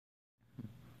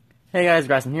Hey guys,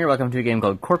 Grasson here, welcome to a game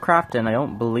called Corecraft, and I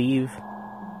don't believe...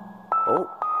 Oh.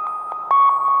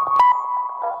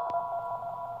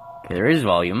 Okay, there is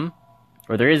volume.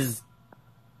 Or there is...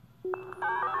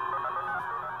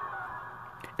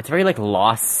 It's very, like,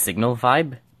 lost signal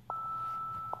vibe.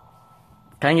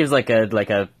 Kind of gives, like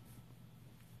a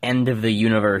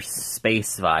end-of-the-universe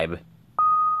space vibe. Like,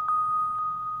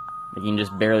 you can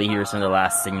just barely hear some of the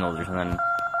last signals or something.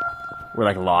 We're,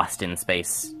 like, lost in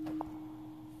space.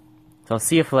 So I'll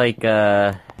see if, like,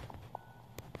 3?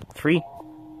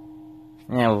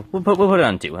 Yeah, we'll put it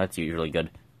on 2. That's usually good.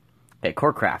 Okay,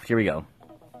 Corecraft, here we go.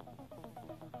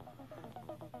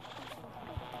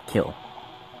 Kill.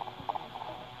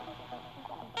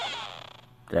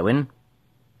 Did I win?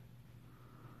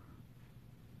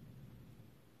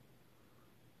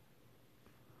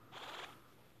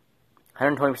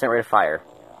 %120% rate of fire.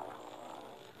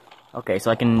 Okay,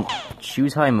 so I can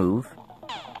choose how I move.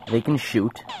 They can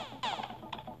shoot.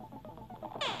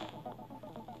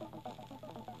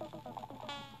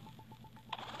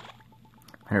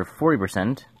 Under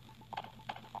 40%.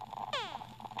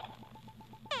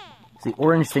 So the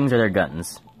orange things are their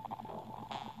guns.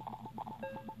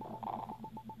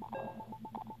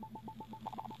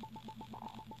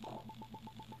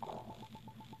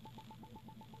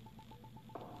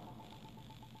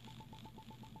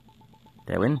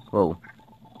 Did I win? Whoa.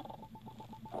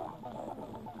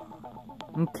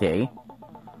 Okay.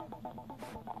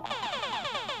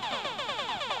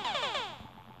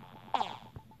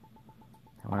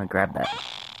 I want to grab that.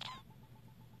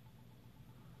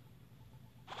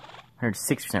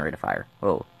 106% rate of fire.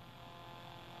 Whoa.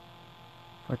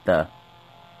 What the?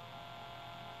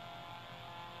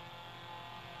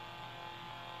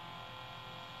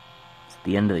 It's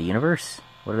the end of the universe?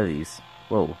 What are these?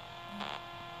 Whoa.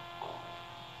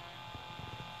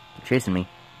 They're chasing me.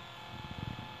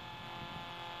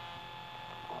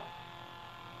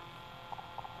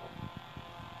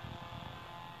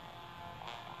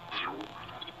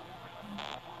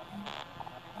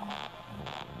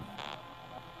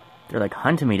 They're like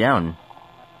hunting me down.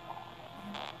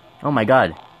 Oh my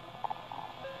god.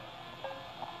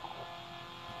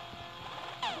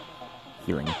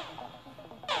 Healing.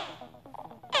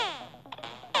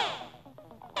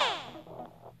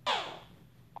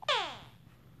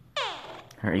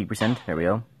 180%. There we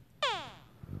go.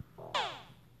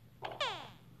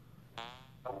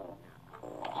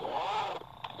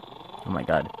 Oh my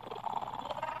god.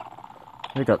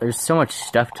 There we go. There's so much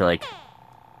stuff to like...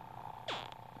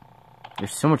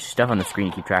 There's so much stuff on the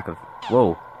screen to keep track of.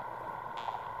 Whoa.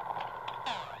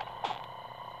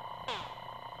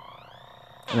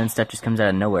 And then stuff just comes out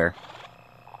of nowhere.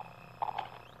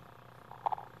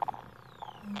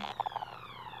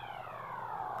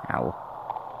 Ow.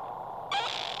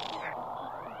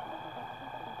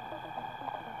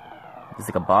 Is this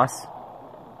like a boss?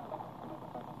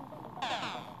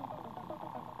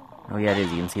 Oh yeah, it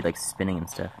is. You can see like spinning and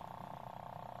stuff.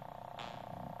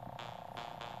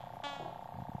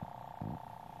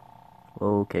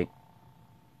 Okay.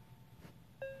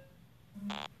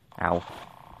 Ow.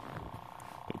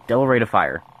 Okay, double rate of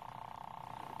fire.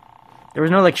 There was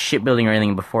no, like, shipbuilding or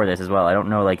anything before this as well. I don't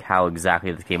know, like, how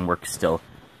exactly this game works still.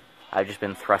 I've just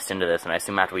been thrust into this, and I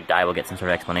assume after we die we'll get some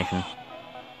sort of explanation.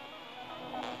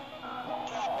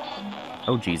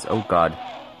 Oh, jeez. Oh, God.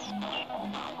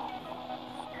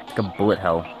 It's like a bullet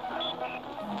hell.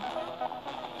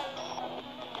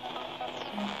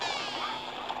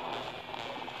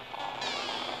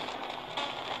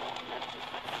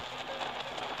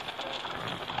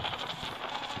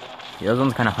 Yeah, those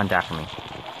ones kind of hunt after me.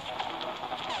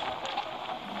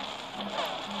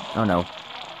 Oh no.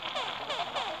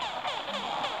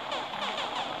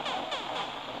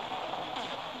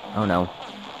 Oh no.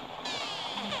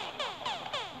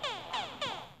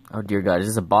 Oh dear god, is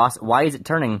this a boss? Why is it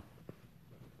turning?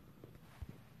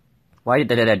 Why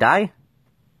did I die?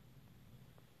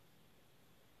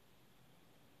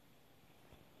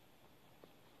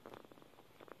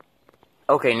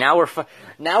 Okay, now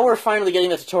we're finally getting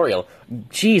the tutorial.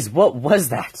 Jeez, what was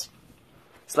that?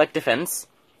 Select defense.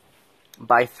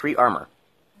 Buy 3 armor.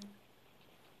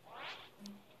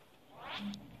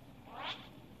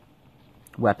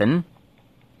 Weapon.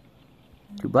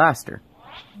 2 blaster.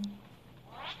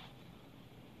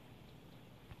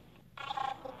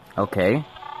 Okay.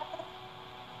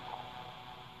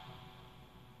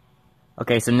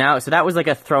 Okay, so that was like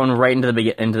a thrown right into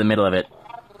the middle of it.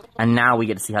 And now we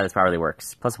get to see how this power really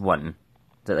works. Plus 1. Is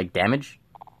that like damage?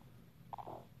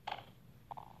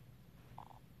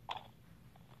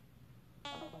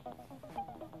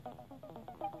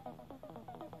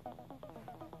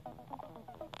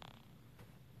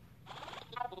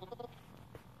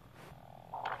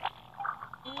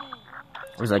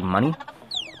 Was it like money?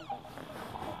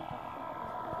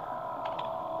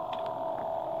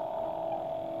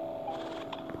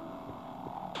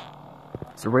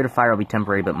 So rate of fire will be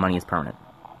temporary, but money is permanent.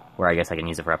 Where I guess I can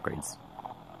use it for upgrades.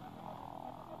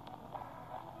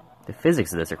 The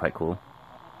physics of this are quite cool.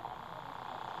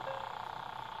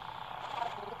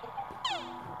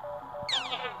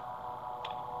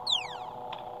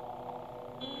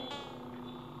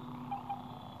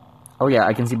 Oh yeah,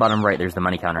 I can see bottom right, there's the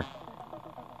money counter.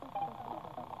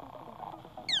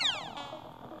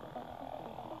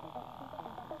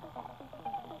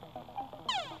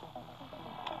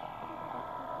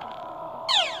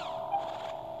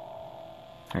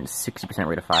 And 60%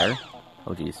 rate of fire.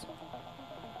 Oh geez.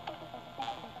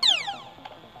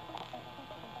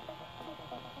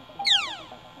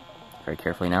 Very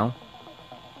carefully now.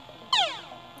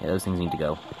 Yeah, those things need to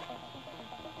go.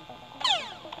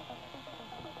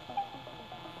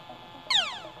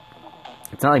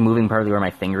 It's not like moving partly where my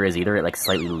finger is either, it like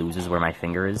slightly loses where my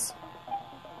finger is.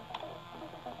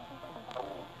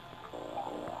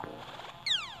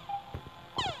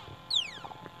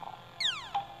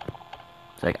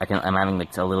 So like I'm having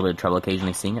like a little bit of trouble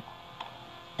occasionally seeing it.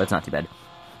 But it's not too bad.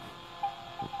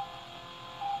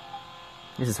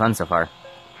 This is fun so far.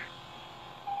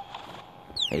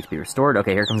 HP restored.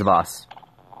 Okay, here comes the boss.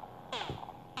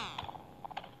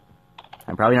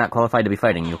 I'm probably not qualified to be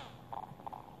fighting you.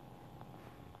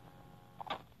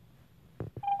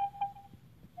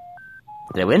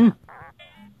 Did I win?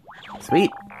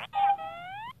 Sweet.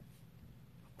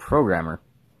 Programmer.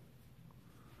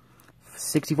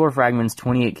 64 fragments,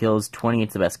 28 kills,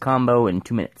 28's the best combo in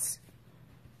 2 minutes.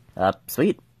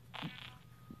 Sweet.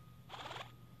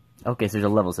 Okay, so there's a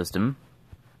level system.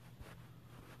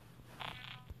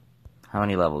 How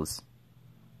many levels?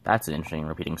 That's an interesting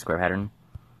repeating square pattern.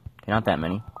 Okay, not that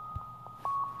many.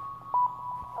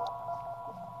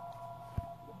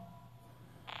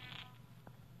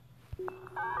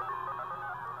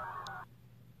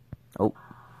 Oh.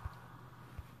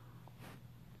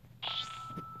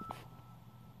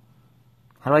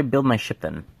 How do I build my ship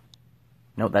then?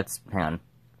 No, that's... hang on.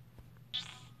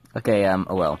 Okay,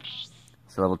 oh well.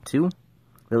 So level 2? Will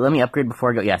it let me upgrade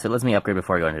before I go... yes, it lets me upgrade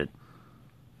before I go into it.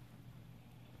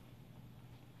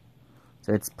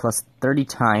 So it's plus 30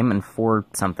 time and 4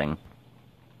 something.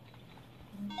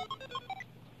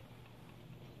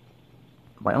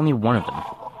 Why only one of them?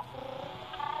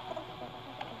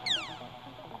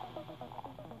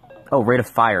 Oh, rate of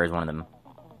fire is one of them.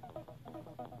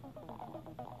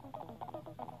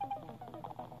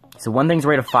 So one thing's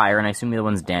rate of fire, and I assume the other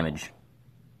one's damage.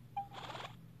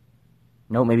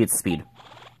 No, maybe it's speed.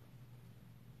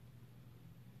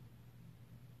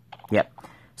 Yep.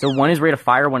 So one is rate of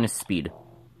fire, one is speed.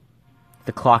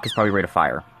 The clock is probably rate of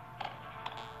fire.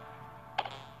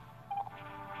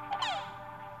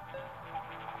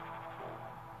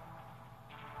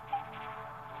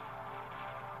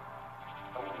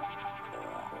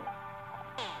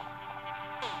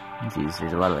 Jeez,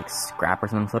 there's a lot of like scrap or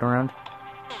something floating around.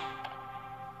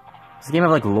 It's a game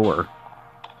of like lore.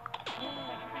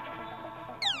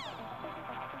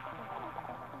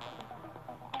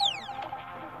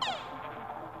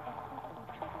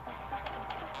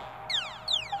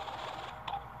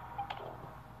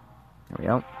 There we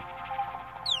go.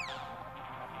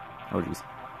 Oh jeez.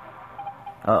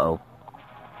 Uh-oh.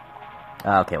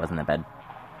 Okay, it wasn't that bad.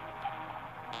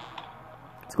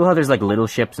 It's cool how there's like little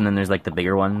ships and then there's like the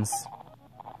bigger ones.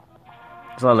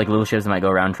 There's a lot of like little ships that might go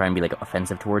around and try and be like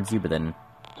offensive towards you, but then...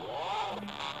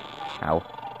 ow.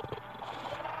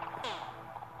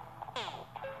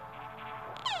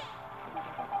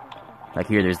 Like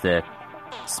here, there's the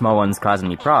small ones causing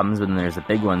me problems, but then there's the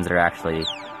big ones that are actually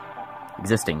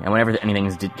existing. And whenever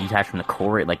anything's detached from the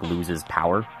core, it like loses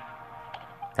power.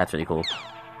 That's really cool.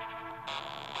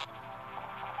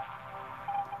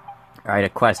 Alright, a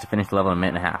quest to finish the level in a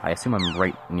minute and a half. I assume I'm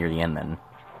right near the end then.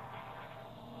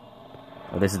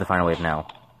 Oh, this is the final wave now.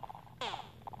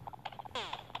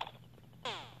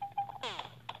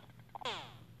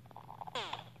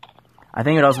 I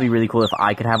think it would also be really cool if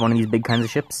I could have one of these big kinds of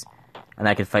ships, and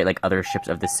I could fight like other ships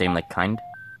of the same like kind.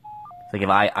 So,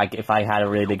 like if I had a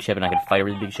really big ship and I could fight a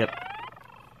really big ship.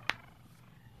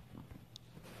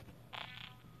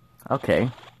 Okay.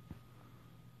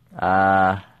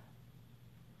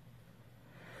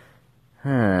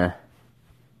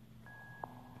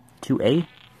 2A?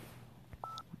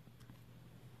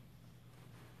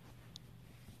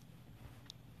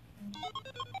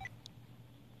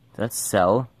 So let's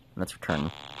sell. Let's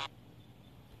return.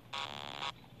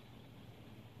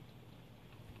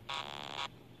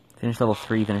 Finish level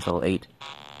 3, finish level 8.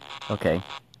 Okay.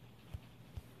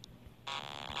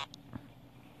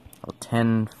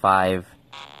 10, 5,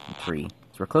 and 3.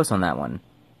 So we're close on that one.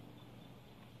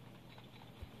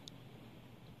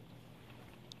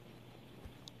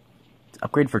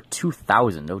 Upgrade for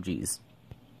 2,000. Oh, geez.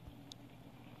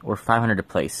 Or 500 to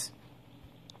place.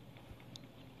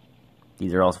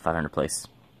 These are also 500 to place.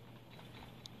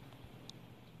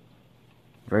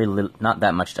 Very little, not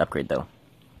that much to upgrade, though.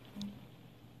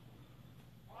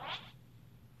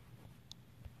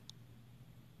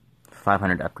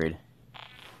 $500 to upgrade.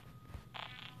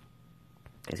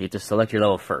 Okay, so you have to select your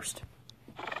level first.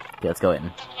 Okay, let's go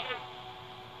in.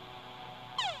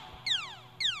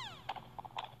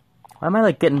 Why am I,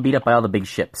 like, getting beat up by all the big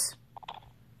ships?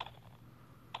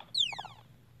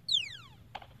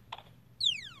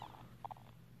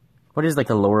 What is, like,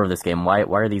 the lore of this game? Why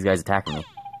are these guys attacking me?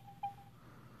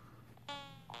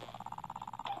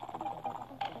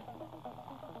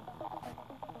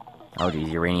 Oh, geez,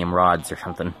 uranium rods or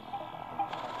something.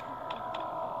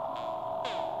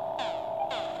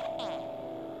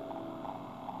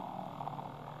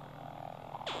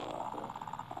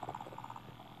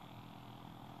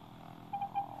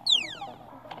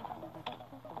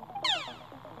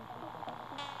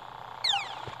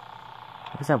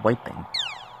 What is that white thing?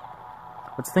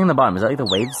 What's the thing on the bottom? Is that like the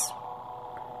waves?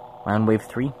 Am I on wave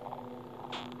 3?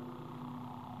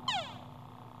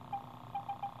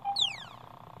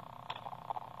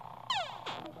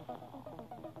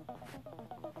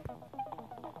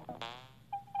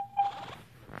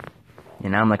 Yeah,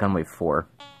 now I'm like on wave 4.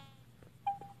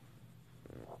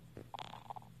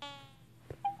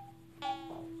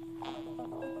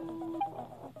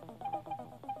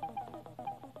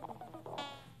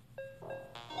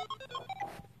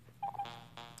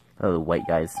 Oh, the white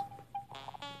guys.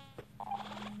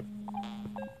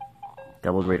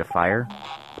 Doubled rate of fire.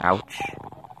 Ouch.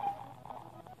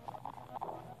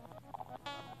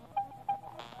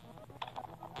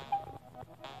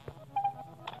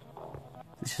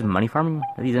 Is this just money farming?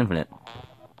 Are these infinite?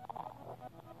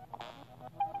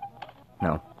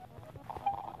 No.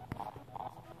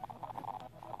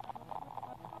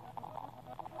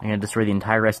 I'm gonna destroy the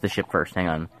entire rest of the ship first. Hang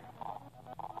on.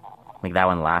 Make that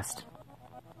one last.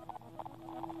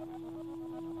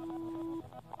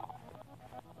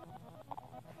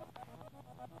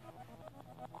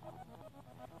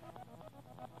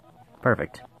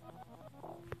 Perfect.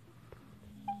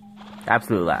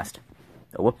 Absolute last.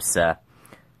 Oh, whoops,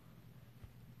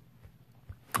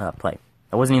 play.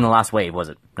 That wasn't even the last wave, was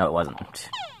it? No, it wasn't.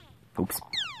 Oops.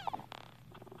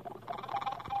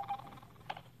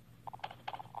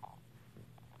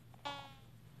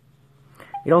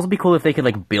 It'd also be cool if they could,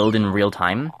 like, build in real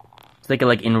time. So they could,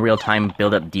 like, in real time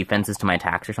build up defenses to my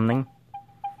attacks or something.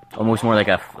 Almost more like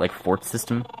a, fort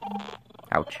system.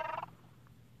 Ouch.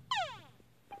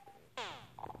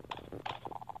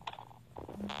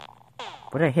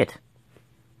 What did I hit?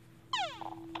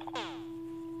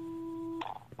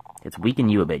 It's weakening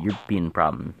you a bit. You're being a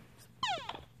problem.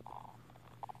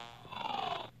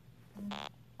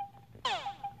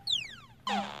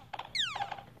 I'm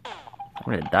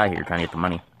gonna die here trying to get the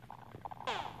money.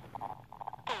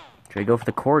 Should I go for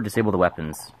the core or disable the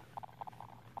weapons?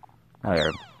 Oh,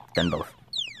 yeah, done both.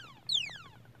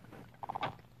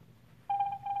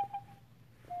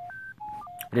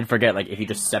 I did forget, like, if you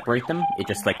just separate them, it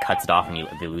just, like, cuts it off and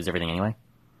they lose everything anyway.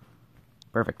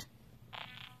 Perfect.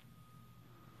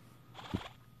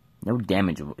 No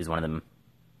damage is one of them.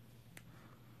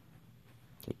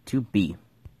 Okay, 2B.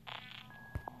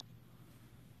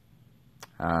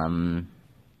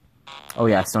 Oh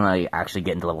yeah, still not actually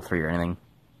getting to level 3 or anything.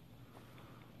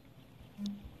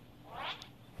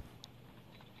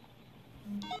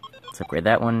 Let's upgrade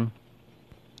that one.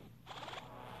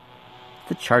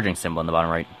 The charging symbol on the bottom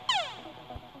right.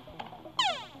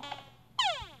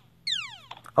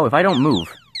 Oh, if I don't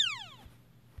move.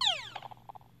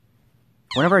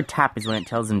 Whenever I tap is when it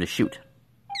tells him to shoot.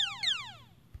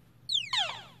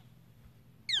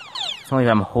 It's only if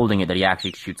I'm holding it that he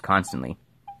actually shoots constantly.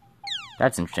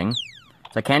 That's interesting.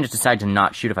 So I can just decide to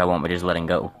not shoot if I want, but just letting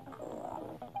go.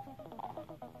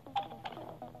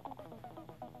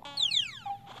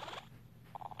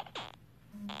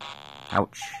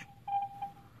 Ouch.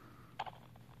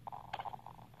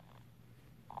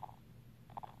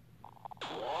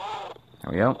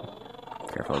 There we go.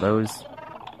 Careful of those.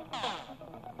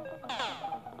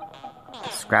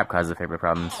 Scrap causes the favorite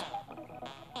problems.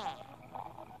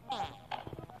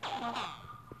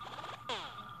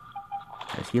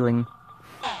 There's healing.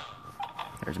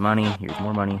 There's money. Here's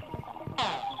more money.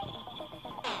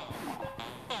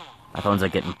 My phone's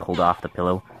like getting pulled off the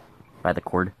pillow by the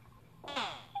cord.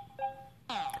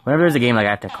 Whenever there's a game like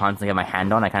I have to constantly have my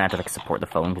hand on, I kind of have to like support the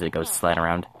phone because it goes sliding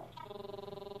around.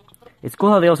 It's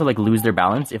cool how they also, like, lose their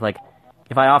balance. If I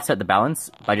offset the balance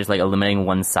by just, like, eliminating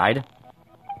one side.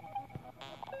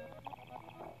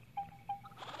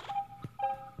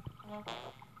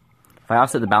 If I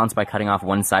offset the balance by cutting off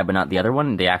one side but not the other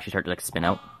one, they actually start to, like, spin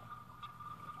out.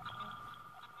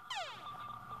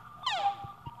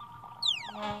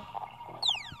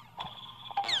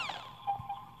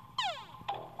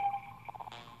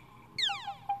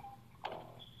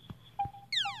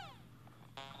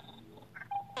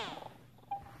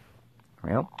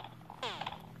 Well.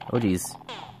 Oh, geez.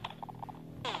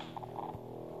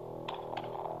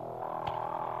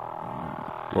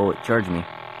 Whoa, it charged me.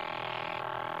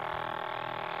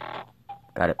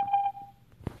 Got it.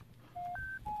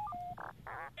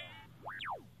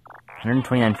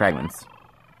 129 fragments.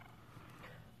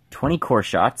 20 core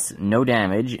shots, no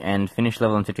damage, and finish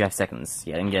level in 55 seconds.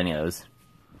 Yeah, I didn't get any of those.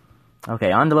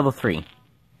 Okay, on to level 3.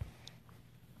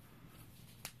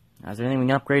 Is there anything we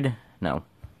can upgrade? No.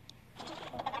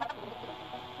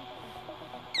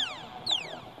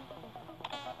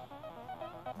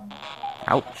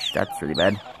 Ouch, that's really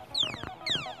bad.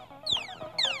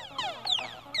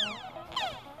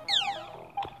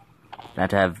 I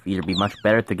have to either be much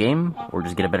better at the game, or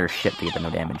just get a better ship to get the no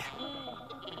damage.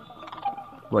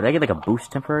 What, did I get like a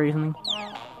boost temporary or something?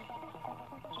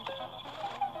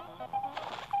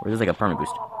 Or is this like a permanent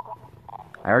boost?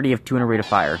 I already have 200 rate of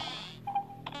fire.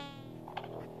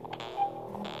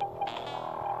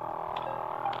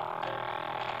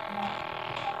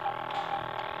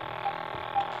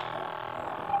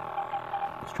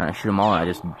 Trying to shoot them all, and I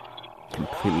just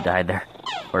completely died there.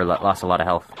 Or lost a lot of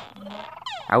health.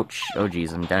 Ouch. Oh,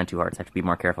 geez, I'm down to 2 hearts. I have to be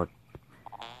more careful.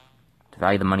 To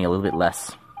value the money a little bit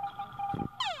less.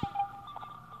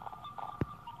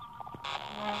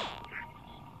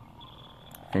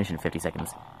 Finish in 50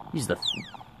 seconds. Jeez, the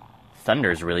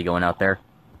thunder's really going out there.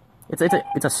 It's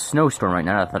a snowstorm right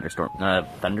now, not a thunderstorm. Not a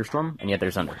thunderstorm, and yet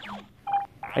there's thunder.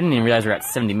 I didn't even realize we're at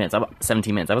 17 minutes.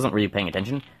 I wasn't really paying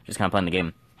attention, just kind of playing the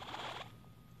game.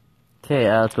 Okay,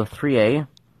 let's go 3A.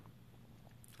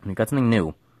 We've got something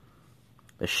new.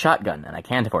 The shotgun, and I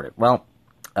can't afford it. Well,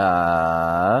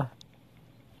 now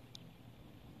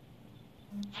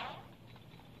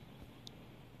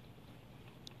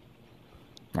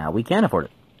we can afford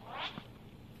it.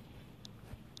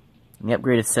 And the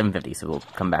upgrade is 750, so we'll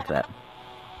come back to that.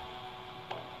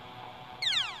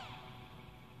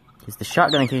 Because the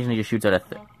shotgun occasionally just shoots out a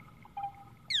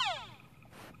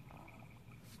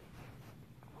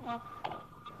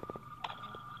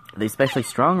Are they especially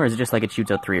strong, or is it just like it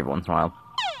shoots out 3 every once in a while?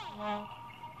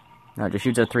 No, it just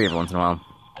shoots out 3 every once in a while.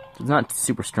 So it's not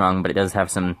super strong, but it does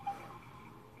have something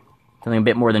a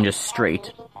bit more than just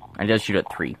straight. And it does shoot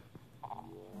at 3.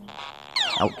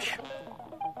 Ouch.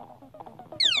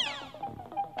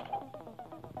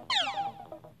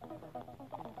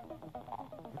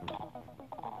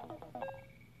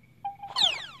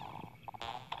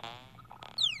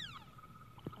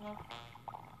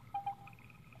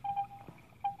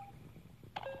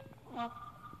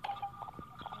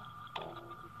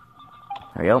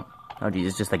 There we go. Oh geez,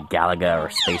 it's just like Galaga or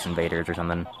Space Invaders or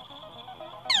something.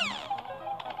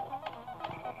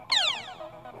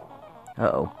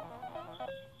 Uh-oh.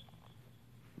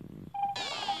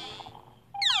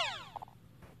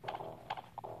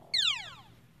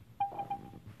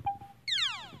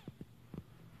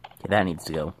 Okay, that needs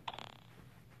to go.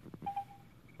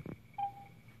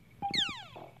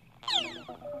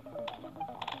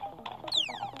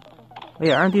 Oh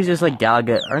yeah, aren't these just like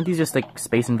Galaga? Aren't these just like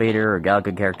Space Invader or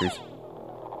Galaga characters?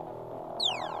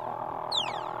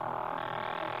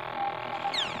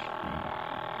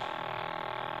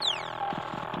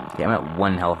 Okay, I'm at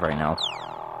 1 health right now.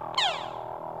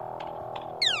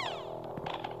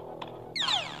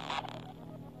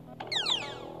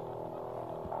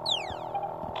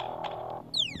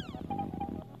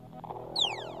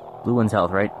 Blue one's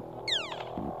health, right?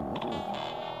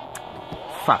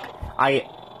 Fuck.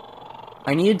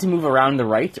 I needed to move around the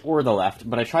right or the left,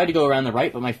 but I tried to go around the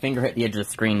right, but my finger hit the edge of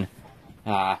the screen.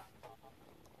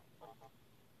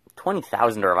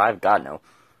 20,000 to revive? God, no.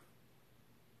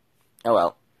 Oh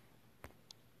well.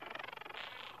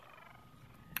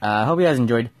 I hope you guys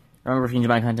enjoyed. Remember, if you enjoy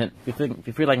my content, feel free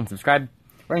to like and subscribe.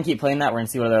 We're gonna keep playing that. We're gonna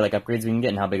see what other like upgrades we can get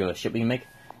and how big of a ship we can make.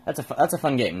 That's a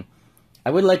fun game.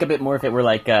 I would like a bit more if it were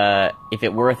like if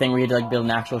it were a thing where you had to like build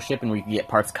an actual ship and we could get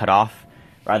parts cut off,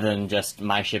 rather than just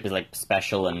my ship is like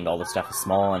special and all the stuff is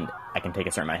small and I can take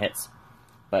a certain amount of hits.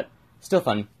 But still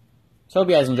fun. So hope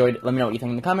you guys enjoyed. Let me know what you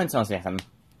think in the comments and I'll see you next time.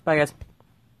 Bye guys.